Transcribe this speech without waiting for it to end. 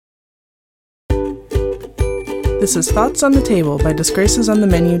This is Thoughts on the Table by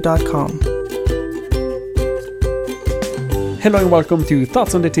DisgracesOnTheMenu.com. Hello and welcome to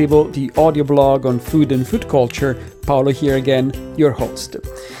Thoughts on the Table, the audio blog on food and food culture. Paolo here again, your host.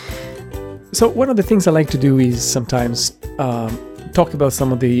 So one of the things I like to do is sometimes talk about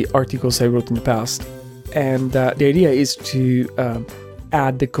some of the articles I wrote in the past. And the idea is to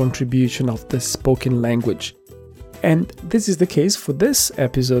add the contribution of the spoken language. And this is the case for this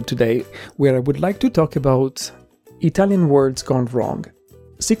episode today, where I would like to talk about Italian words gone wrong.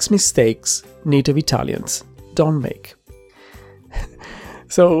 6 mistakes native Italians don't make.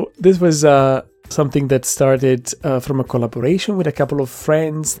 So this was something that started from a collaboration with a couple of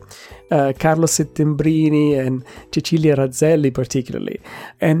friends, Carlo Settembrini and Cecilia Razzelli particularly.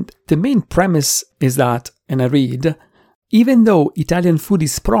 And the main premise is that, and I read, even though Italian food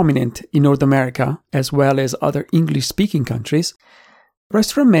is prominent in North America, as well as other English-speaking countries,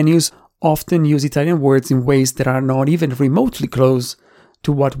 restaurant menus often use Italian words in ways that are not even remotely close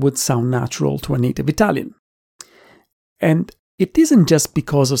to what would sound natural to a native Italian. And it isn't just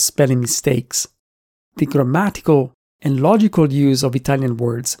because of spelling mistakes. The grammatical and logical use of Italian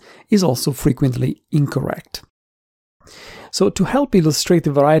words is also frequently incorrect. So to help illustrate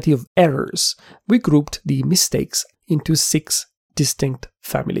the variety of errors, we grouped the mistakes into 6 distinct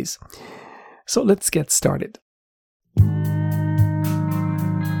families. So let's get started.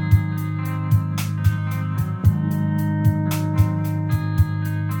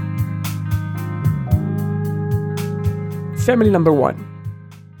 Family number 1.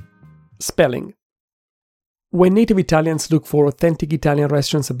 Spelling. When native Italians look for authentic Italian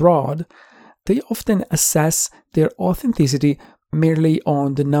restaurants abroad, they often assess their authenticity merely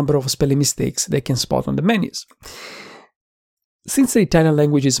on the number of spelling mistakes they can spot on the menus. Since the Italian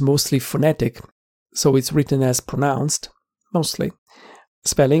language is mostly phonetic, so it's written as pronounced, mostly,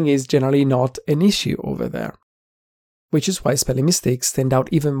 spelling is generally not an issue over there, which is why spelling mistakes stand out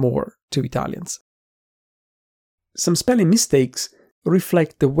even more to Italians. Some spelling mistakes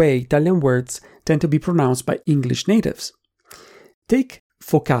reflect the way Italian words tend to be pronounced by English natives. Take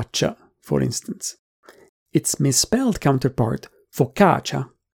focaccia, for instance. Its misspelled counterpart, focaccia,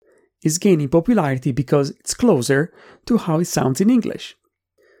 is gaining popularity because it's closer to how it sounds in English.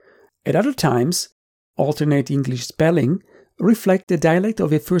 At other times, alternate English spelling reflect the dialect of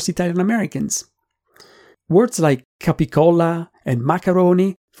the first Italian Americans. Words like capicola and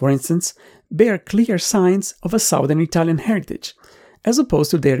macaroni, for instance, bear clear signs of a Southern Italian heritage, as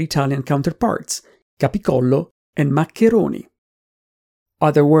opposed to their Italian counterparts, capicollo and maccheroni.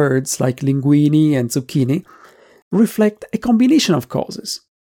 Other words like linguini and zucchini reflect a combination of causes: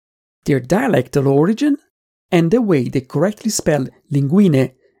 their dialectal origin and the way they correctly spell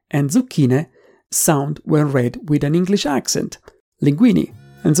linguine and zucchine sound when read with an English accent, linguini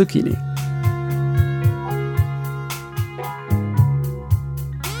and zucchini.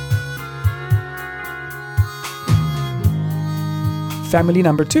 Family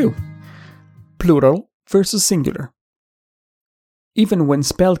number 2. Plural versus singular. Even when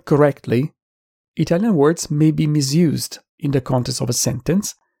spelled correctly, Italian words may be misused in the context of a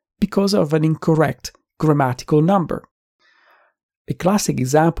sentence because of an incorrect grammatical number. A classic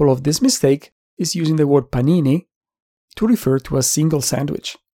example of this mistake is using the word panini to refer to a single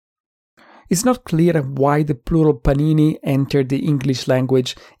sandwich. It's not clear why the plural panini entered the English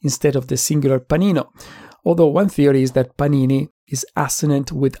language instead of the singular panino, although one theory is that panini is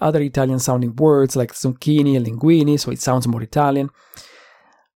assonant with other Italian-sounding words like zucchini and linguini, so it sounds more Italian.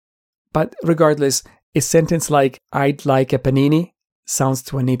 But regardless, a sentence like "I'd like a panini" sounds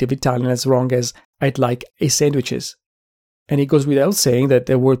to a native Italian as wrong as "I'd like a sandwiches." And it goes without saying that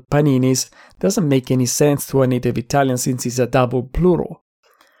the word paninis doesn't make any sense to a native Italian since it's a double plural.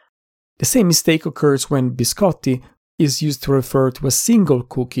 The same mistake occurs when biscotti is used to refer to a single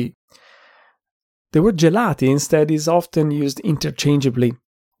cookie. The word gelati instead is often used interchangeably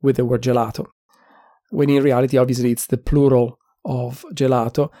with the word gelato, when in reality obviously it's the plural of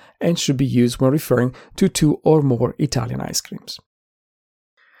gelato and should be used when referring to 2 or more Italian ice creams.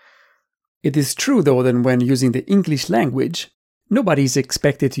 It is true though that when using the English language, nobody is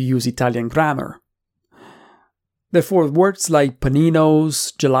expected to use Italian grammar. Therefore, words like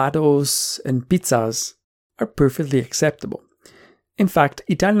paninos, gelatos, and pizzas are perfectly acceptable. In fact,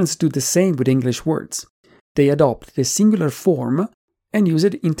 Italians do the same with English words. They adopt the singular form and use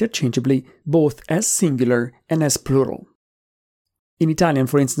it interchangeably both as singular and as plural. In Italian,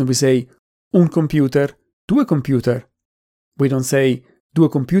 for instance, we say un computer, due computer. We don't say due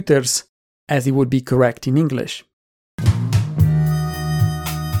computers as it would be correct in English.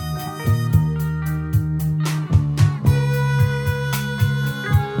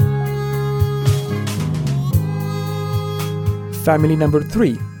 Family number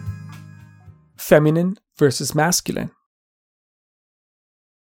 3. Feminine versus masculine.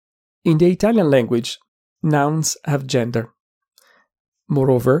 In the Italian language, nouns have gender.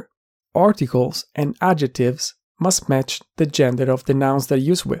 Moreover, articles and adjectives must match the gender of the nouns they're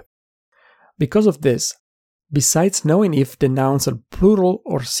used with. Because of this, besides knowing if the nouns are plural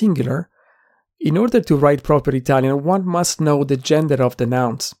or singular, in order to write proper Italian, one must know the gender of the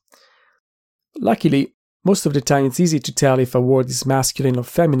nouns. Luckily, most of the time it's easy to tell if a word is masculine or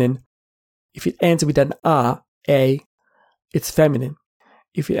feminine. If it ends with an a, it's feminine.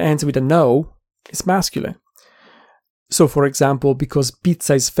 If it ends with an o, it's masculine. So, for example, because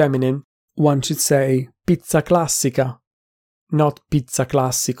pizza is feminine, one should say pizza classica, not pizza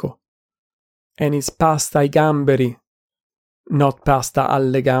classico. And it's pasta ai gamberi, not pasta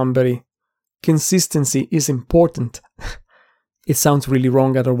alle gamberi. Consistency is important. It sounds really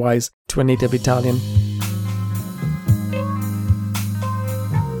wrong otherwise to a native Italian.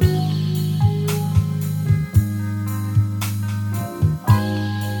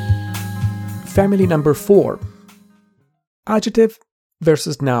 Family number 4. Adjective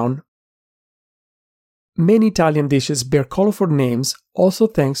versus noun. Many Italian dishes bear colorful names also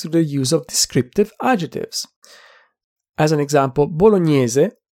thanks to the use of descriptive adjectives. As an example, Bolognese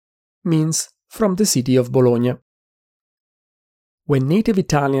means from the city of Bologna. When native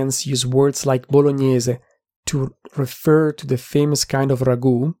Italians use words like Bolognese to refer to the famous kind of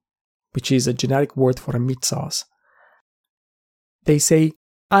ragu, which is a generic word for a meat sauce, they say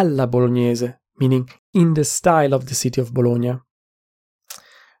alla Bolognese, meaning in the style of the city of Bologna.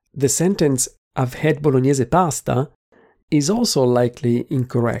 The sentence I've had Bolognese pasta is also likely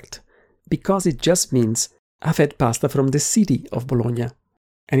incorrect, because it just means I've had pasta from the city of Bologna,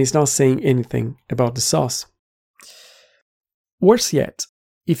 and it's not saying anything about the sauce. Worse yet,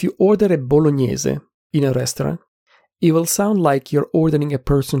 if you order a Bolognese in a restaurant, it will sound like you're ordering a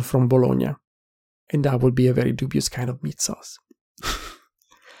person from Bologna, and that would be a very dubious kind of meat sauce.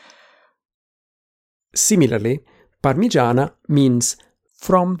 Similarly, Parmigiana means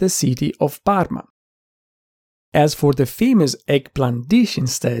from the city of Parma. As for the famous eggplant dish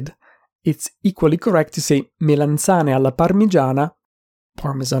instead, it's equally correct to say melanzane alla parmigiana,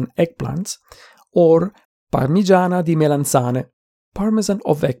 parmesan eggplants, or parmigiana di melanzane, parmesan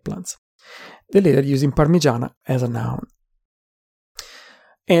of eggplants, the latter using parmigiana as a noun.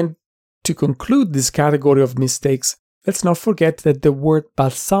 And to conclude this category of mistakes, let's not forget that the word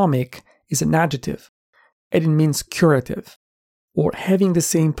balsamic is an adjective, and it means curative, or having the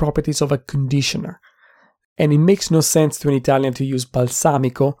same properties of a conditioner. And it makes no sense to an Italian to use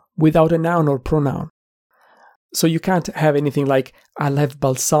balsamico without a noun or pronoun. So you can't have anything like, I'll have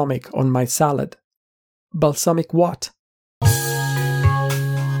balsamic on my salad. Balsamic what?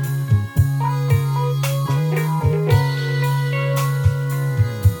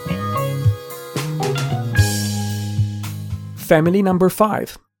 Family number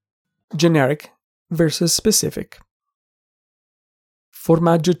 5. Generic versus specific.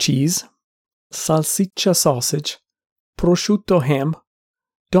 Formaggio cheese, salsiccia sausage, prosciutto ham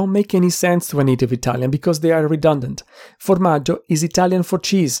don't make any sense to a native Italian because they are redundant. Formaggio is Italian for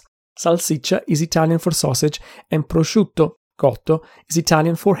cheese, salsiccia is Italian for sausage, and prosciutto, cotto, is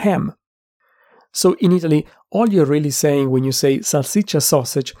Italian for ham. So in Italy, all you're really saying when you say salsiccia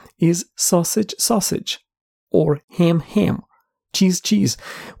sausage is sausage, or ham, cheese.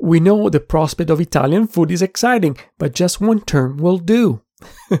 We know the prospect of Italian food is exciting, but just one term will do.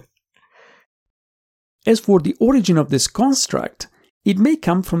 As for the origin of this construct, it may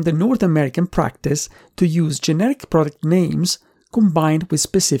come from the North American practice to use generic product names combined with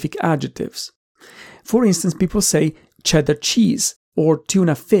specific adjectives. For instance, people say cheddar cheese or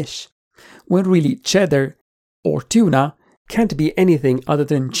tuna fish, when really cheddar or tuna can't be anything other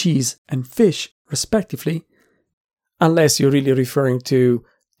than cheese and fish, respectively, unless you're really referring to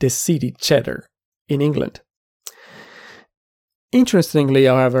the city cheddar in England. Interestingly,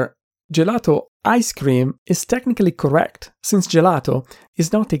 however, gelato ice cream is technically correct, since gelato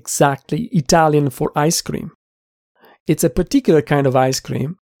is not exactly Italian for ice cream. It's a particular kind of ice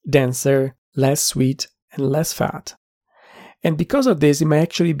cream, denser, less sweet, and less fat. And because of this, it may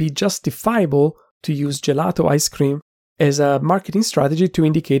actually be justifiable to use gelato ice cream as a marketing strategy to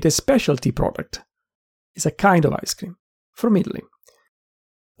indicate a specialty product. It's a kind of ice cream from Italy.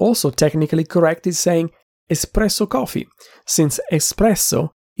 Also technically correct is saying espresso coffee, since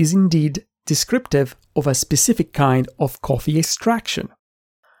espresso is indeed descriptive of a specific kind of coffee extraction.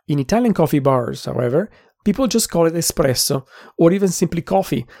 In Italian coffee bars, however, people just call it espresso or even simply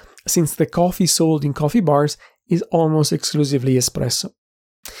coffee, since the coffee sold in coffee bars is almost exclusively espresso.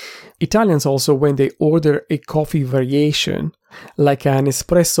 Italians also, when they order a coffee variation, like an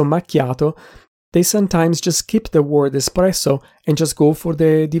espresso macchiato, they sometimes just skip the word espresso and just go for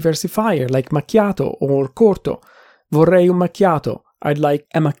the diversifier, like macchiato or corto. Vorrei un macchiato. I'd like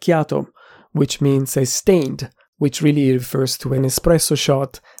a macchiato, which means a stained, which really refers to an espresso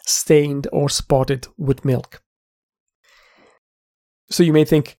shot stained or spotted with milk. So you may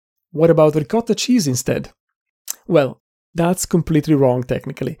think, what about ricotta cheese instead? Well, that's completely wrong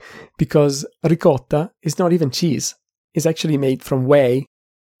technically, because ricotta is not even cheese. It's actually made from whey,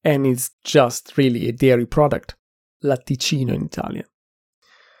 and it's just really a dairy product, latticino in Italian.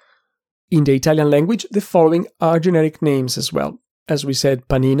 In the Italian language, the following are generic names as well. As we said,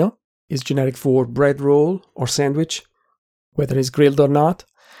 panino is generic for bread roll or sandwich, whether it's grilled or not.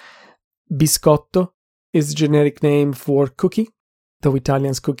 Biscotto is generic name for cookie, though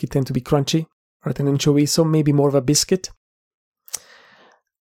Italians' cookie tend to be crunchy, rather than chorizo, maybe more of a biscuit.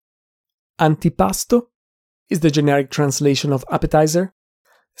 Antipasto is the generic translation of appetizer.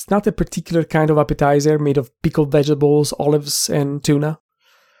 It's not a particular kind of appetizer made of pickled vegetables, olives, and tuna.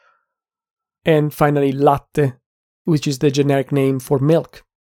 And finally, latte, which is the generic name for milk,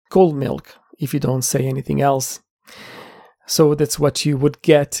 cold milk, if you don't say anything else. So that's what you would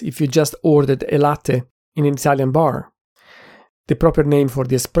get if you just ordered a latte in an Italian bar. The proper name for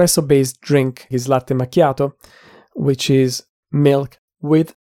the espresso-based drink is latte macchiato, which is milk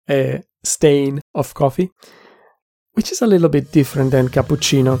with a stain of coffee, which is a little bit different than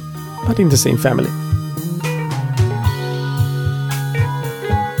cappuccino, but in the same family.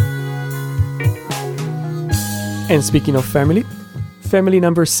 And speaking of family, family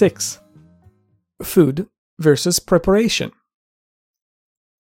number 6, food versus preparation.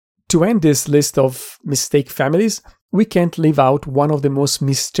 To end this list of mistake families, we can't leave out one of the most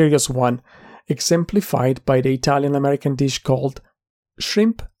mysterious one, exemplified by the Italian-American dish called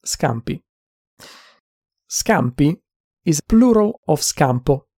shrimp scampi. Scampi is plural of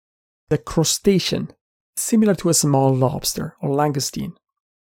scampo, a crustacean, similar to a small lobster or langoustine.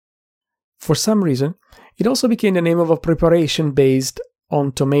 For some reason, it also became the name of a preparation based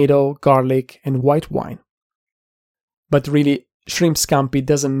on tomato, garlic, and white wine. But really, shrimp scampi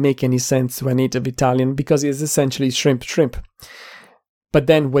doesn't make any sense to a native Italian because it's essentially shrimp. But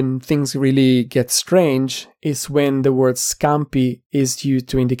then when things really get strange is when the word scampi is used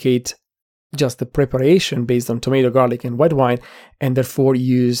to indicate just the preparation based on tomato, garlic, and white wine, and therefore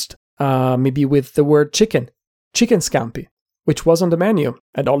used maybe with the word chicken scampi, which was on the menu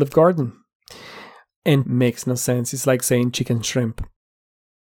at Olive Garden. And makes no sense. It's like saying chicken shrimp.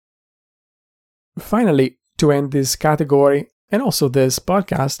 Finally, to end this category and also this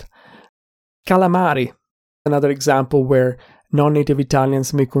podcast, calamari, another example where non-native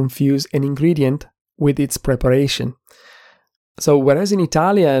Italians may confuse an ingredient with its preparation. So whereas in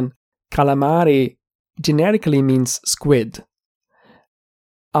Italian, calamari generically means squid,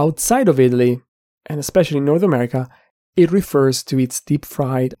 outside of Italy, and especially in North America, it refers to its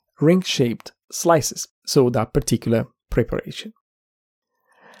deep-fried, ring-shaped slices, so that particular preparation.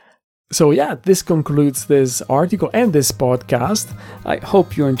 So yeah, this concludes this article and this podcast. I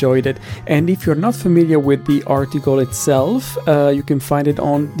hope you enjoyed it. And if you're not familiar with the article itself, you can find it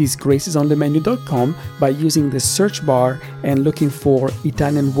on disgracesonthemenu.com by using the search bar and looking for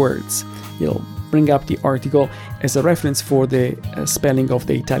Italian words. It'll bring up the article as a reference for the spelling of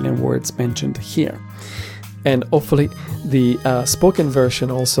the Italian words mentioned here. And hopefully the spoken version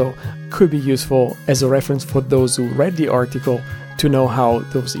also could be useful as a reference for those who read the article to know how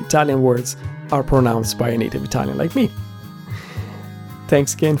those Italian words are pronounced by a native Italian like me.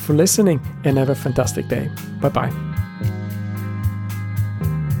 Thanks again for listening and have a fantastic day. Bye-bye.